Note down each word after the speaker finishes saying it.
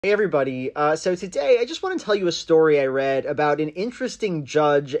Hey everybody, so today I just want to tell you a story I read about an interesting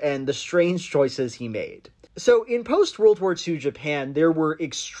judge and the strange choices he made. So in post-World War II Japan, there were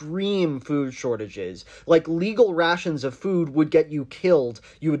extreme food shortages. Like, legal rations of food would get you killed.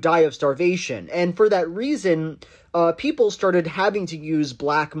 You would die of starvation. And for that reason, people started having to use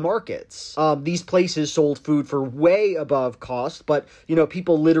black markets. These places sold food for way above cost, but,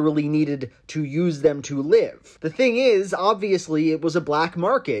 people literally needed to use them to live. The thing is, obviously, it was a black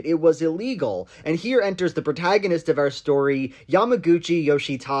market. It was illegal. And here enters the protagonist of our story, Yamaguchi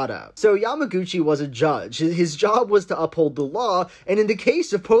Yoshitada. So Yamaguchi was a judge. His job was to uphold the law, and in the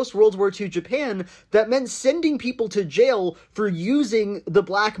case of post-World War II Japan, that meant sending people to jail for using the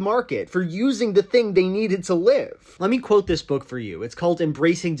black market, for using the thing they needed to live. Let me quote this book for you. It's called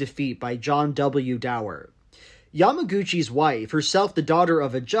Embracing Defeat by John W. Dower. Yamaguchi's wife, herself the daughter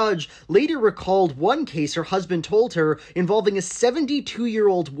of a judge, later recalled one case her husband told her involving a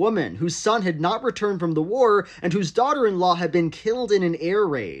 72-year-old woman whose son had not returned from the war and whose daughter-in-law had been killed in an air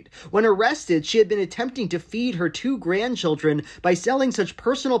raid. When arrested, she had been attempting to feed her 2 grandchildren by selling such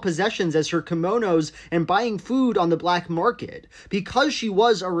personal possessions as her kimonos and buying food on the black market. Because she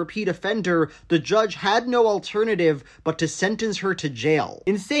was a repeat offender, the judge had no alternative but to sentence her to jail.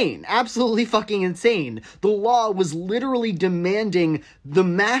 Insane. Absolutely fucking insane. The law was literally demanding the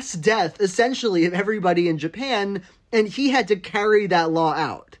mass death, essentially, of everybody in Japan, and he had to carry that law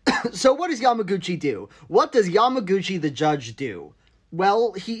out. So what does Yamaguchi do? What does Yamaguchi the judge do?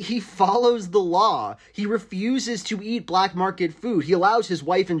 Well, he follows the law. He refuses to eat black market food. He allows his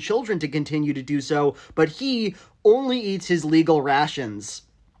wife and children to continue to do so, but he only eats his legal rations.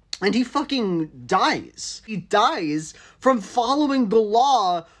 And he fucking dies. He dies from following the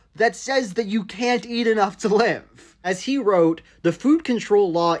law that says that you can't eat enough to live. As he wrote, the food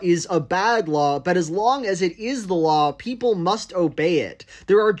control law is a bad law, but as long as it is the law, people must obey it.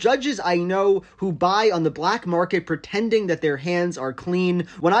 There are judges I know who buy on the black market pretending that their hands are clean.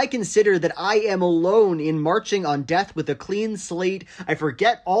 When I consider that I am alone in marching on death with a clean slate, I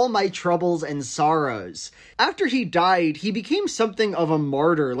forget all my troubles and sorrows. After he died, he became something of a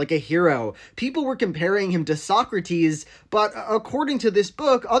martyr, like a hero. People were comparing him to Socrates, but according to this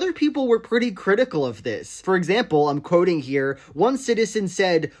book, other people were pretty critical of this. For example, I'm quoting here, one citizen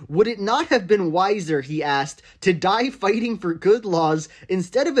said, "Would it not have been wiser," he asked, "to die fighting for good laws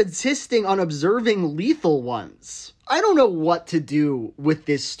instead of insisting on observing lethal ones?" I don't know what to do with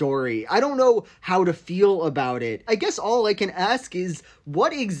this story. I don't know how to feel about it. I guess all I can ask is,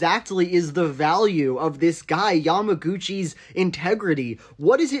 what exactly is the value of this guy Yamaguchi's integrity?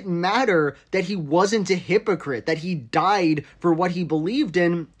 What does it matter that he wasn't a hypocrite, that he died for what he believed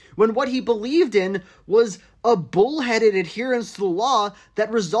in, when what he believed in was a bullheaded adherence to the law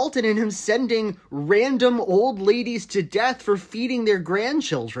that resulted in him sending random old ladies to death for feeding their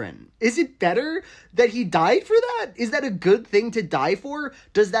grandchildren? Is it better that he died for that? Is that a good thing to die for?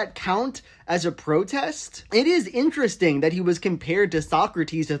 Does that count as a protest? It is interesting that he was compared to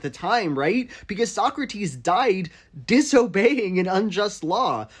Socrates at the time, right? Because Socrates died disobeying an unjust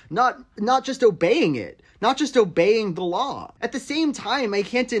law, not just obeying it. Not just obeying the law. At the same time, I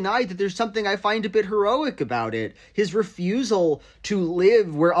can't deny that there's something I find a bit heroic about it. His refusal to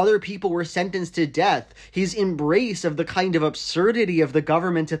live where other people were sentenced to death. His embrace of the kind of absurdity of the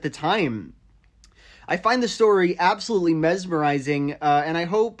government at the time. I find the story absolutely mesmerizing, and I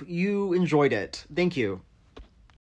hope you enjoyed it. Thank you.